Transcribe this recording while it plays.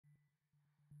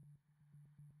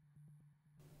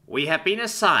We have been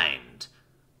assigned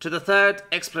to the 3rd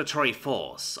Exploratory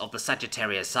Force of the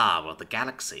Sagittarius arm of the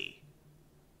galaxy,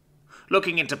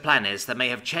 looking into planets that may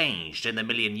have changed in the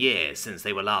million years since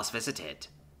they were last visited.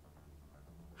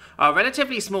 Our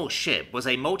relatively small ship was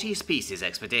a multi-species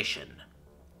expedition.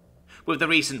 With the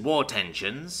recent war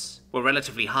tensions were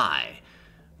relatively high,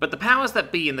 but the powers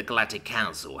that be in the Galactic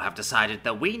Council have decided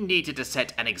that we needed to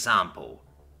set an example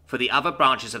for the other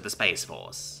branches of the Space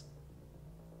Force,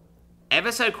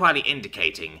 ever so quietly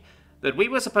indicating that we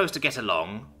were supposed to get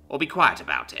along or be quiet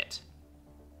about it.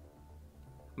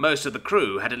 Most of the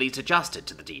crew had at least adjusted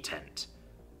to the detent.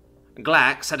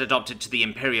 Glax had adopted to the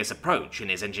imperious approach in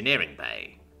his engineering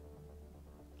bay.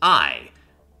 I,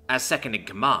 as second in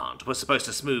command, was supposed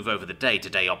to smooth over the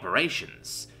day-to-day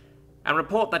operations and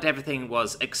report that everything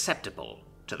was acceptable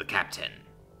to the captain.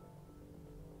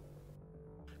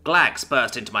 Glax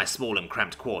burst into my small and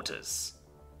cramped quarters,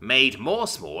 made more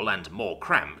small and more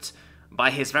cramped by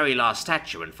his very large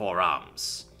stature and 4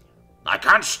 arms. "I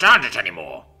can't stand it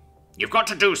anymore. You've got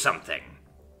to do something."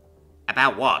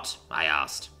 "About what?" I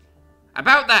asked.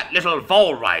 "About that little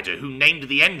Vol Rider who named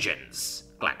the engines,"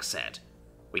 Glax said.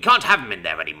 "We can't have him in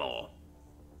there anymore."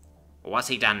 "What's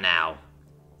he done now?"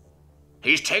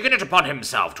 "He's taken it upon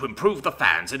himself to improve the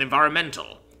fans and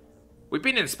environmental. We've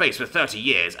been in space for 30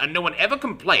 years and no one ever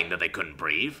complained that they couldn't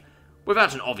breathe,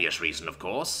 without an obvious reason, of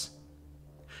course.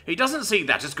 He doesn't see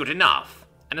that as good enough,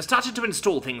 and has started to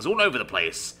install things all over the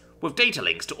place with data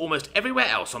links to almost everywhere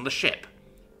else on the ship.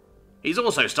 He's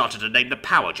also started to name the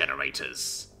power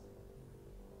generators."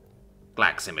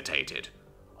 Glax imitated.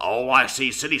 "Oh, I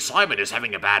see Silly Simon is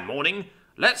having a bad morning.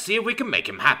 Let's see if we can make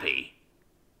him happy."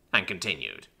 And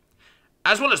continued.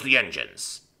 "As well as the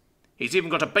engines. He's even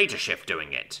got a beta shift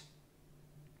doing it."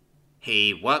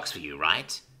 "He works for you,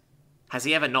 right? Has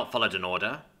he ever not followed an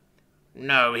order?"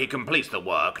 "No, he completes the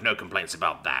work, no complaints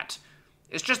about that.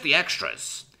 It's just the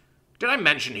extras. Did I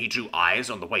mention he drew eyes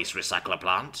on the waste recycler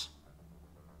plant?"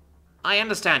 "I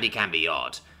understand he can be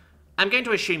odd. I'm going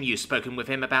to assume you've spoken with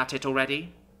him about it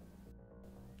already?"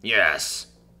 "Yes.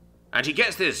 And he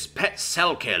gets this pet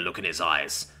cell care look in his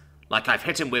eyes, like I've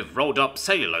hit him with rolled up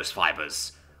cellulose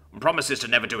fibers, and promises to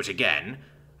never do it again,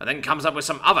 and then comes up with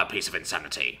some other piece of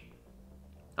insanity.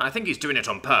 I think he's doing it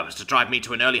on purpose to drive me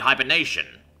to an early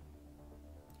hibernation."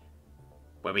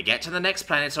 "When we get to the next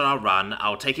planet on our run,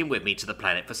 I'll take him with me to the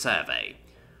planet for survey.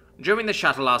 During the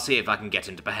shuttle, I'll see if I can get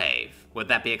him to behave. Would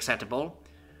that be acceptable?"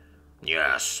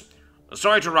 "Yes.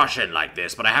 Sorry to rush in like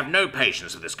this, but I have no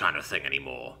patience for this kind of thing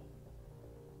anymore."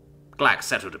 Glax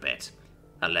settled a bit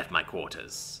and left my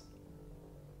quarters.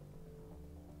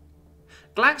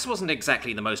 Glax wasn't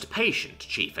exactly the most patient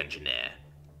chief engineer,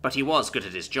 but he was good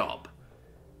at his job.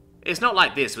 It's not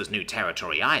like this was new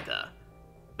territory either.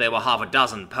 There were half a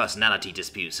dozen personality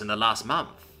disputes in the last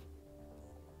month.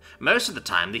 Most of the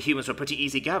time, the humans were pretty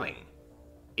easygoing.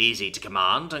 Easy to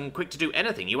command and quick to do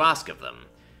anything you ask of them.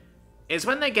 It's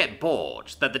when they get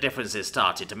bored that the differences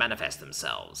started to manifest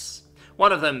themselves,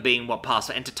 one of them being what passed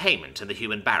for entertainment in the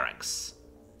human barracks.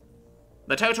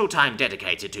 The total time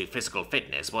dedicated to physical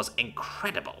fitness was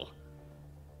incredible.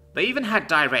 They even had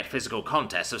direct physical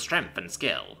contests of strength and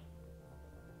skill.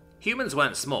 Humans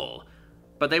weren't small,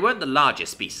 but they weren't the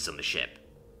largest species on the ship.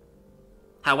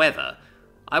 However,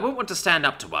 I wouldn't want to stand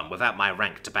up to one without my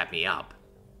rank to back me up.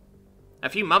 A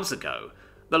few months ago,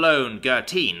 the lone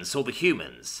Gertine saw the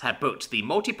humans had booked the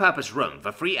multi-purpose room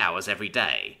for 3 hours every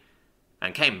day,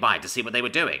 and came by to see what they were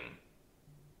doing.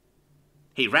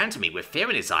 He ran to me with fear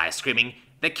in his eyes, screaming,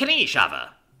 "They're killing each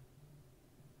other!"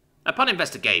 Upon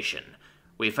investigation,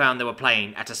 we found they were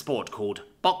playing at a sport called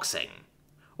boxing,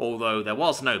 although there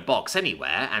was no box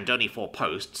anywhere and only 4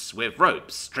 posts with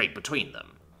ropes straight between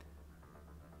them.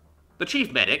 The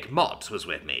chief medic, Mott, was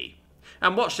with me,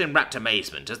 and watched in rapt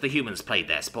amazement as the humans played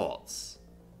their sports.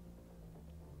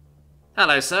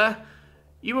 "Hello, sir.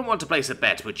 You wouldn't want to place a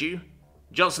bet, would you?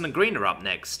 Johnson and Green are up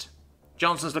next.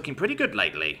 Johnson's looking pretty good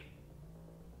lately,"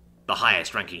 the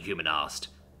highest-ranking human asked,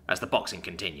 as the boxing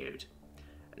continued.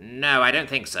 "No, I don't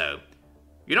think so.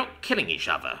 You're not killing each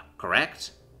other,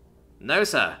 correct?" "No,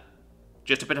 sir.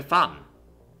 Just a bit of fun."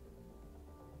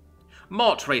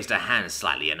 Mott raised her hand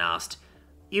slightly and asked,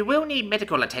 "You will need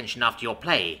medical attention after your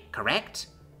play, correct?"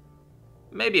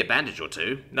 "Maybe a bandage or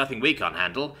 2, nothing we can't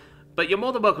handle, but you're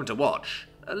more than welcome to watch.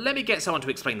 Let me get someone to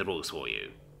explain the rules for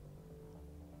you."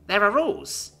 "There are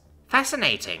rules?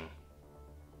 Fascinating."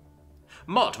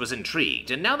 Mott was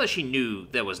intrigued, and now that she knew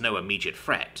there was no immediate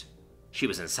threat, she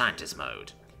was in scientist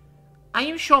mode. "Are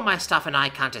you sure my staff and I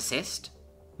can't assist?"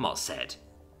 Mott said,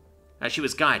 as she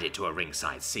was guided to a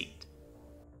ringside seat.